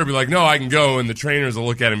the player will be like, no, I can go, and the trainers will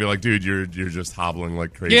look at it and be like, dude, you're just hobbling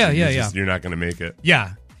like crazy. You're not going to make it.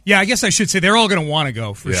 Yeah. Yeah, I guess I should say they're all going to want to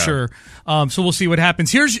go for sure. So we'll see what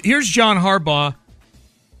happens. Here's John Harbaugh.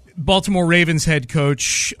 Baltimore Ravens head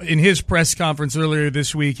coach, in his press conference earlier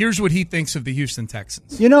this week. Here's what he thinks of the Houston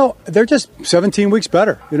Texans. They're just 17 weeks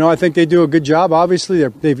better. I think they do a good job. Obviously,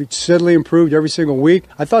 they've steadily improved every single week.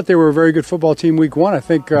 I thought they were a very good football team week one. I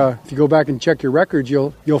think if you go back and check your records,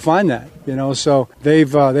 you'll find that. So they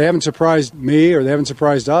haven't surprised me or they haven't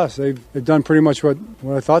surprised us. They've done pretty much what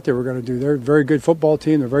I thought they were going to do. They're a very good football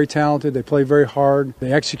team. They're very talented. They play very hard.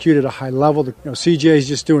 They execute at a high level. CJ's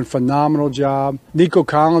just doing a phenomenal job. Nico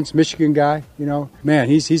Collins, Michigan guy, man,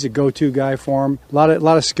 he's a go-to guy for him. A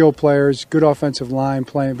lot of skill players, good offensive line,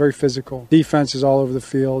 playing very physical. Defense is all over the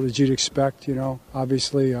field, as you'd expect.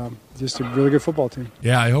 Obviously, just a really good football team.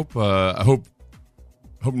 Yeah, I hope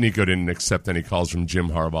Nico didn't accept any calls from Jim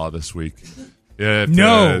Harbaugh this week.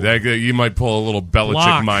 No. You might pull a little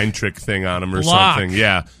Belichick mind trick thing on him or something.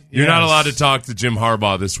 Yeah. You're not allowed to talk to Jim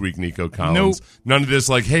Harbaugh this week, Nico Collins. Nope. None of this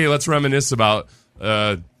hey, let's reminisce about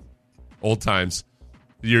old times.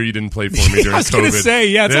 The year you didn't play for me during COVID. I was going to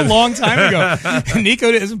say, it's a long time ago.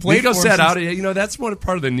 Nico hasn't played Nico for sat him. out. That's one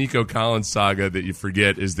part of the Nico Collins saga that you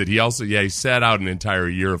forget is that he sat out an entire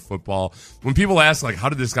year of football. When people ask, how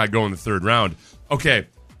did this guy go in the third round? Okay,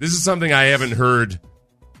 this is something I haven't heard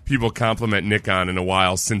people compliment Nick on in a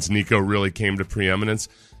while since Nico really came to preeminence,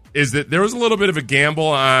 is that there was a little bit of a gamble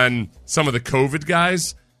on some of the COVID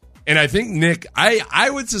guys. And I think Nick, I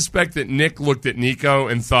would suspect that Nick looked at Nico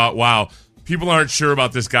and thought, wow, people aren't sure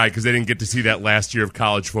about this guy because they didn't get to see that last year of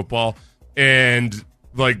college football. And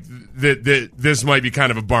this might be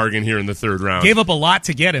kind of a bargain here in the third round. Gave up a lot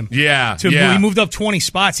to get him. Yeah. He moved up 20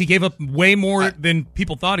 spots. He gave up way more than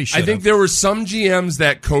people thought he should have. I think there were some GMs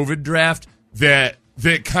that COVID draft that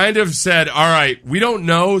kind of said, all right, we don't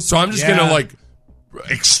know, so I'm just going to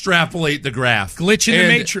extrapolate the graph. Glitch in the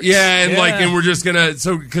matrix. Yeah, and we're just going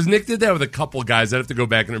to, because Nick did that with a couple guys. I'd have to go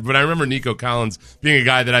back, but I remember Nico Collins being a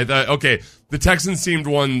guy that I thought, okay, the Texans seemed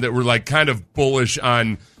one that were kind of bullish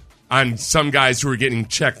on some guys who were getting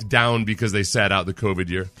checked down because they sat out the COVID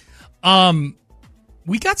year.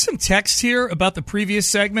 We got some text here about the previous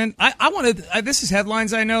segment. I wanted, this is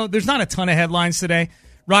headlines I know. There's not a ton of headlines today.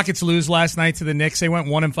 Rockets lose last night to the Knicks. They went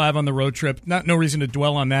 1-5 on the road trip. No reason to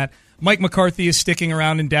dwell on that. Mike McCarthy is sticking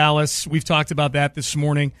around in Dallas. We've talked about that this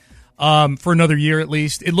morning for another year at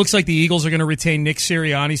least. It looks like the Eagles are going to retain Nick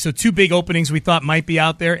Sirianni. So two big openings we thought might be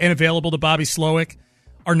out there and available to Bobby Slowik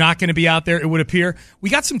are not going to be out there, it would appear.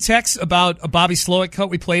 We got some texts about a Bobby Slowik cut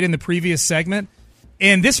we played in the previous segment.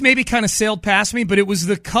 And this maybe kind of sailed past me, but it was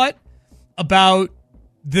the cut about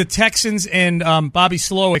the Texans and Bobby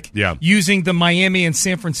Slowik using the Miami and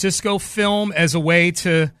San Francisco film as a way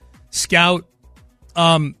to scout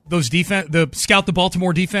the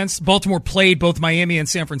Baltimore defense. Baltimore played both Miami and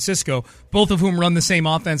San Francisco, both of whom run the same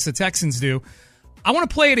offense the Texans do. I want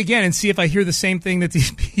to play it again and see if I hear the same thing that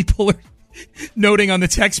these people are noting on the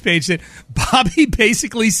text page, that Bobby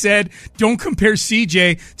basically said, don't compare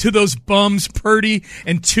CJ to those bums Purdy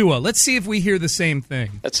and Tua. Let's see if we hear the same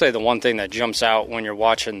thing. Let's say the one thing that jumps out when you're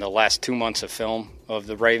watching the last 2 months of film of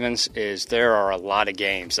the Ravens is there are a lot of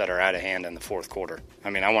games that are out of hand in the fourth quarter. I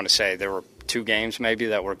mean, I want to say there were 2 games maybe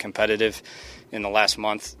that were competitive in the last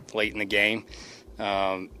month late in the game.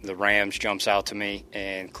 The Rams jumps out to me,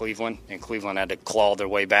 and Cleveland had to claw their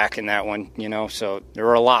way back in that one, so there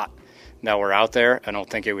were a lot that were out there. I don't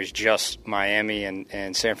think it was just Miami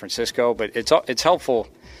and San Francisco, but it's helpful,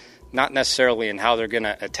 not necessarily in how they're going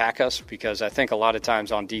to attack us, because I think a lot of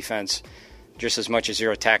times on defense, just as much as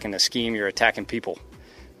you're attacking the scheme, you're attacking people.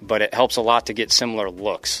 But it helps a lot to get similar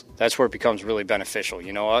looks. That's where it becomes really beneficial.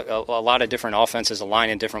 A lot of different offenses align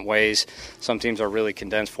in different ways. Some teams are really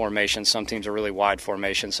condensed formations. Some teams are really wide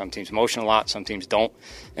formations. Some teams motion a lot. Some teams don't.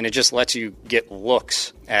 And it just lets you get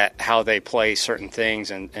looks at how they play certain things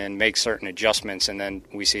and make certain adjustments, and then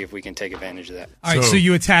we see if we can take advantage of that. All right, so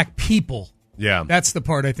you attack people. Yeah. That's the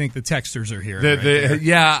part I think the texters are hearing.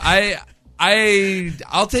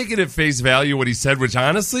 I'll take it at face value what he said, which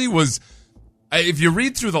honestly was – if you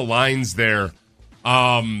read through the lines there,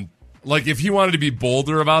 if he wanted to be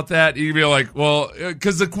bolder about that, he'd be like, well,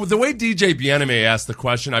 because the way DJ Bieniemy asked the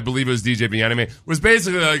question, I believe it was DJ Bieniemy, was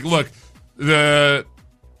basically like, look, the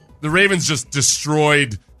Ravens just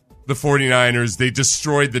destroyed the 49ers. They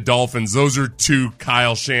destroyed the Dolphins. Those are 2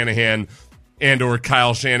 Kyle Shanahan and or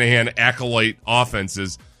Kyle Shanahan acolyte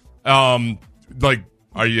offenses. Are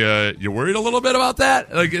you worried a little bit about that?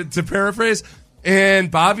 To paraphrase. And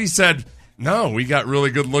Bobby said, no, we got really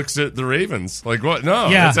good looks at the Ravens. Like, what? No,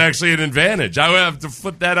 That's actually an advantage. I would have to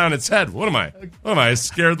flip that on its head. What am I, a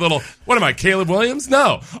scared little, Caleb Williams?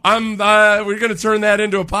 No, we're going to turn that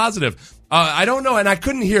into a positive. I don't know, and I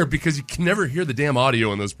couldn't hear, because you can never hear the damn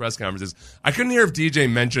audio in those press conferences. I couldn't hear if DJ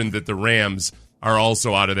mentioned that the Rams are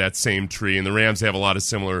also out of that same tree, and the Rams have a lot of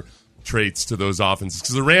similar traits to those offenses.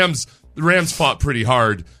 Because the Rams fought pretty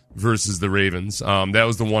hard versus the Ravens. That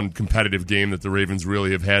was the one competitive game that the Ravens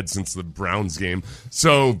really have had since the Browns game.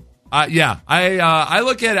 So, I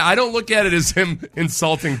look at it. I don't look at it as him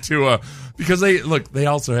insulting Tua because they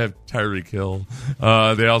also have Tyreek Hill.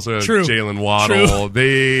 They also have Jalen Waddle.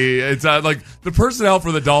 It's like the personnel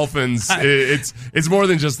for the Dolphins. It's more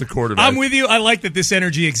than just the quarterback. I'm with you. I like that this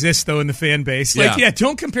energy exists though in the fan base.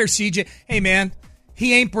 Don't compare CJ. Hey man,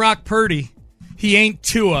 he ain't Brock Purdy. He ain't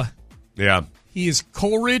Tua. Yeah. He is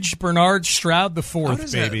Coleridge Bernard Stroud the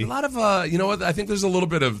fourth, baby. A lot of you know what? I think there's a little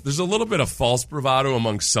bit of false bravado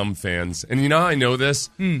among some fans, and you know how I know this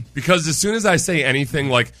because as soon as I say anything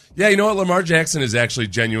like, yeah, you know what, Lamar Jackson has actually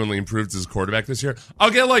genuinely improved as a quarterback this year, I'll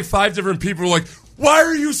get like 5 different people who are like, why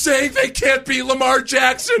are you saying they can't beat Lamar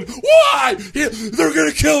Jackson? Why? They're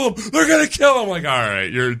gonna kill him. They're gonna kill him. Like, all right,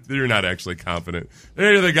 you're not actually confident.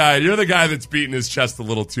 You're the guy that's beating his chest a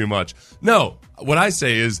little too much. No. What I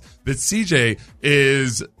say is that CJ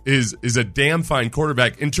is a damn fine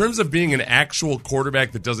quarterback. In terms of being an actual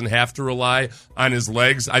quarterback that doesn't have to rely on his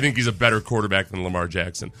legs, I think he's a better quarterback than Lamar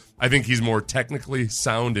Jackson. I think he's more technically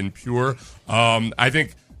sound and pure. I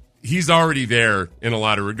think he's already there in a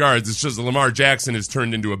lot of regards. It's just that Lamar Jackson has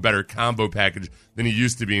turned into a better combo package than he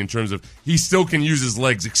used to be in terms of he still can use his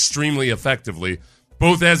legs extremely effectively,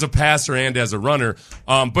 both as a passer and as a runner.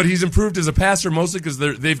 But he's improved as a passer mostly because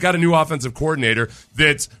they've got a new offensive coordinator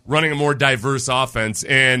that's running a more diverse offense.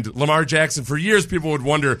 And Lamar Jackson, for years, people would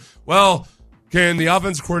wonder, well, can the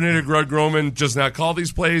offensive coordinator, Greg Roman, just not call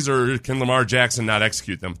these plays, or can Lamar Jackson not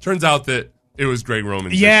execute them? Turns out that it was Greg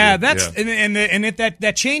Roman. Yeah,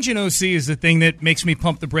 that change in OC is the thing that makes me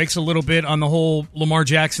pump the brakes a little bit on the whole Lamar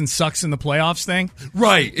Jackson sucks in the playoffs thing.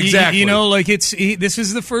 Right, exactly. This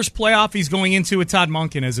is the first playoff he's going into with Todd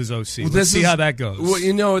Monken as his OC. Let's see how that goes. Well,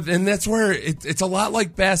 and that's where it's a lot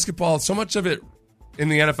like basketball. So much of it in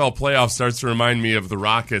the NFL playoffs starts to remind me of the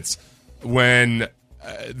Rockets when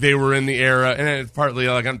they were in the era, and it's partly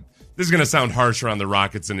like this is going to sound harsher on the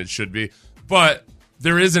Rockets than it should be, but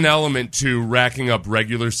there is an element to racking up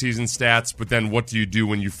regular season stats, but then what do you do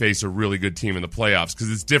when you face a really good team in the playoffs? Because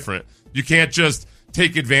it's different. You can't just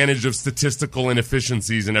take advantage of statistical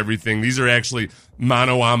inefficiencies and everything. These are actually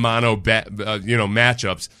mano-a-mano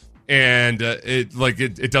matchups, and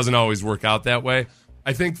it doesn't always work out that way.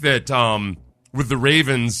 I think that with the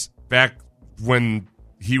Ravens back when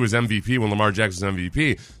he was MVP, when Lamar Jackson was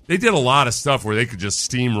MVP, they did a lot of stuff where they could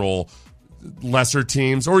just steamroll lesser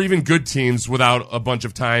teams or even good teams without a bunch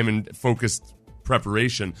of time and focused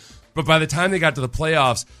preparation. But by the time they got to the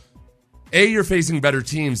playoffs, A, you're facing better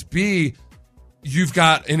teams. B, you've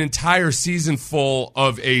got an entire season full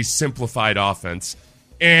of a simplified offense.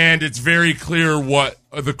 And it's very clear what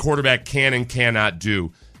the quarterback can and cannot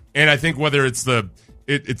do. And I think whether it's the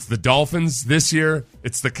Dolphins this year,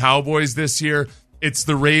 it's the Cowboys this year, it's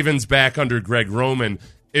the Ravens back under Greg Roman,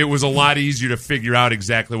 it was a lot easier to figure out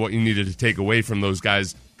exactly what you needed to take away from those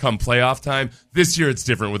guys come playoff time. This year it's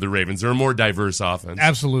different with the Ravens. They're a more diverse offense.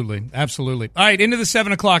 Absolutely. All right, into the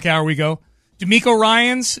 7 o'clock hour we go. DeMeco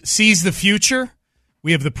Ryans sees the future.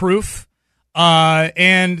 We have the proof.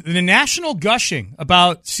 And the national gushing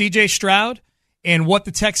about C.J. Stroud and what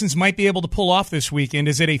the Texans might be able to pull off this weekend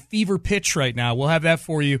is at a fever pitch right now. We'll have that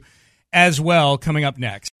for you as well coming up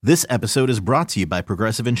next. This episode is brought to you by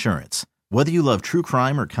Progressive Insurance. Whether you love true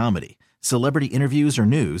crime or comedy, celebrity interviews or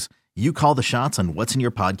news, you call the shots on what's in your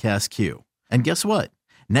podcast queue. And guess what?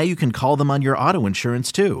 Now you can call them on your auto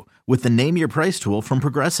insurance too with the Name Your Price tool from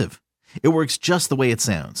Progressive. It works just the way it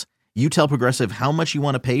sounds. You tell Progressive how much you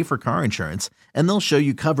want to pay for car insurance, and they'll show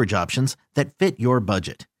you coverage options that fit your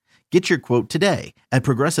budget. Get your quote today at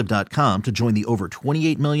Progressive.com to join the over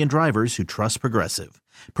 28 million drivers who trust Progressive.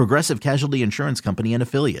 Progressive Casualty Insurance Company and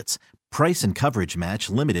Affiliates. Price and coverage match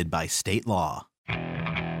limited by state law.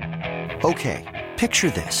 Okay, picture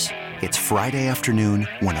this. It's Friday afternoon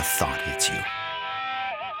when a thought hits you.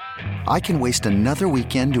 I can waste another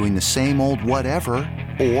weekend doing the same old whatever,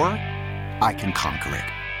 or I can conquer it.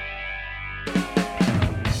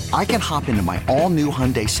 I can hop into my all-new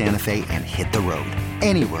Hyundai Santa Fe and hit the road.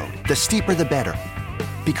 Any road. The steeper, the better.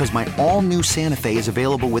 Because my all-new Santa Fe is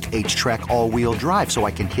available with H-Track all-wheel drive, so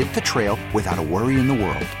I can hit the trail without a worry in the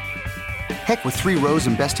world. Heck, with 3 rows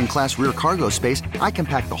and best-in-class rear cargo space, I can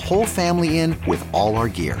pack the whole family in with all our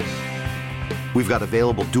gear. We've got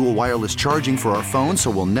available dual wireless charging for our phones, so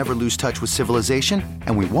we'll never lose touch with civilization,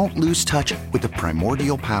 and we won't lose touch with the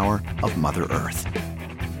primordial power of Mother Earth.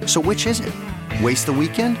 So which is it? Waste the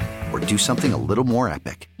weekend or do something a little more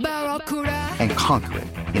epic? And conquer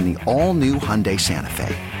it in the all-new Hyundai Santa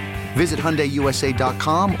Fe. Visit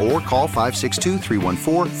HyundaiUSA.com or call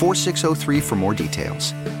 562-314-4603 for more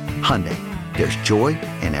details. Hyundai, there's joy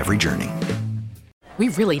in every journey. We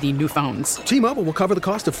really need new phones. T-Mobile will cover the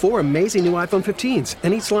cost of 4 amazing new iPhone 15s,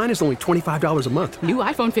 and each line is only $25 a month. New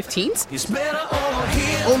iPhone 15s? It's better over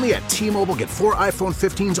here. Only at T-Mobile, get 4 iPhone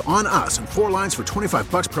 15s on us and 4 lines for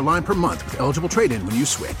 $25 per line per month with eligible trade-in when you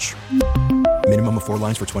switch. Minimum of 4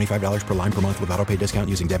 lines for $25 per line per month with autopay discount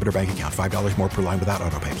using debit or bank account. $5 more per line without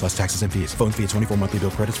autopay, plus taxes and fees. Phone fee at 24 monthly bill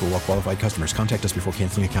credits for well-qualified customers. Contact us before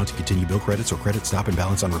canceling account to continue bill credits or credit stop and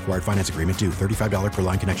balance on required finance agreement due. $35 per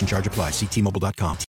line connection charge applies. See T-Mobile.com.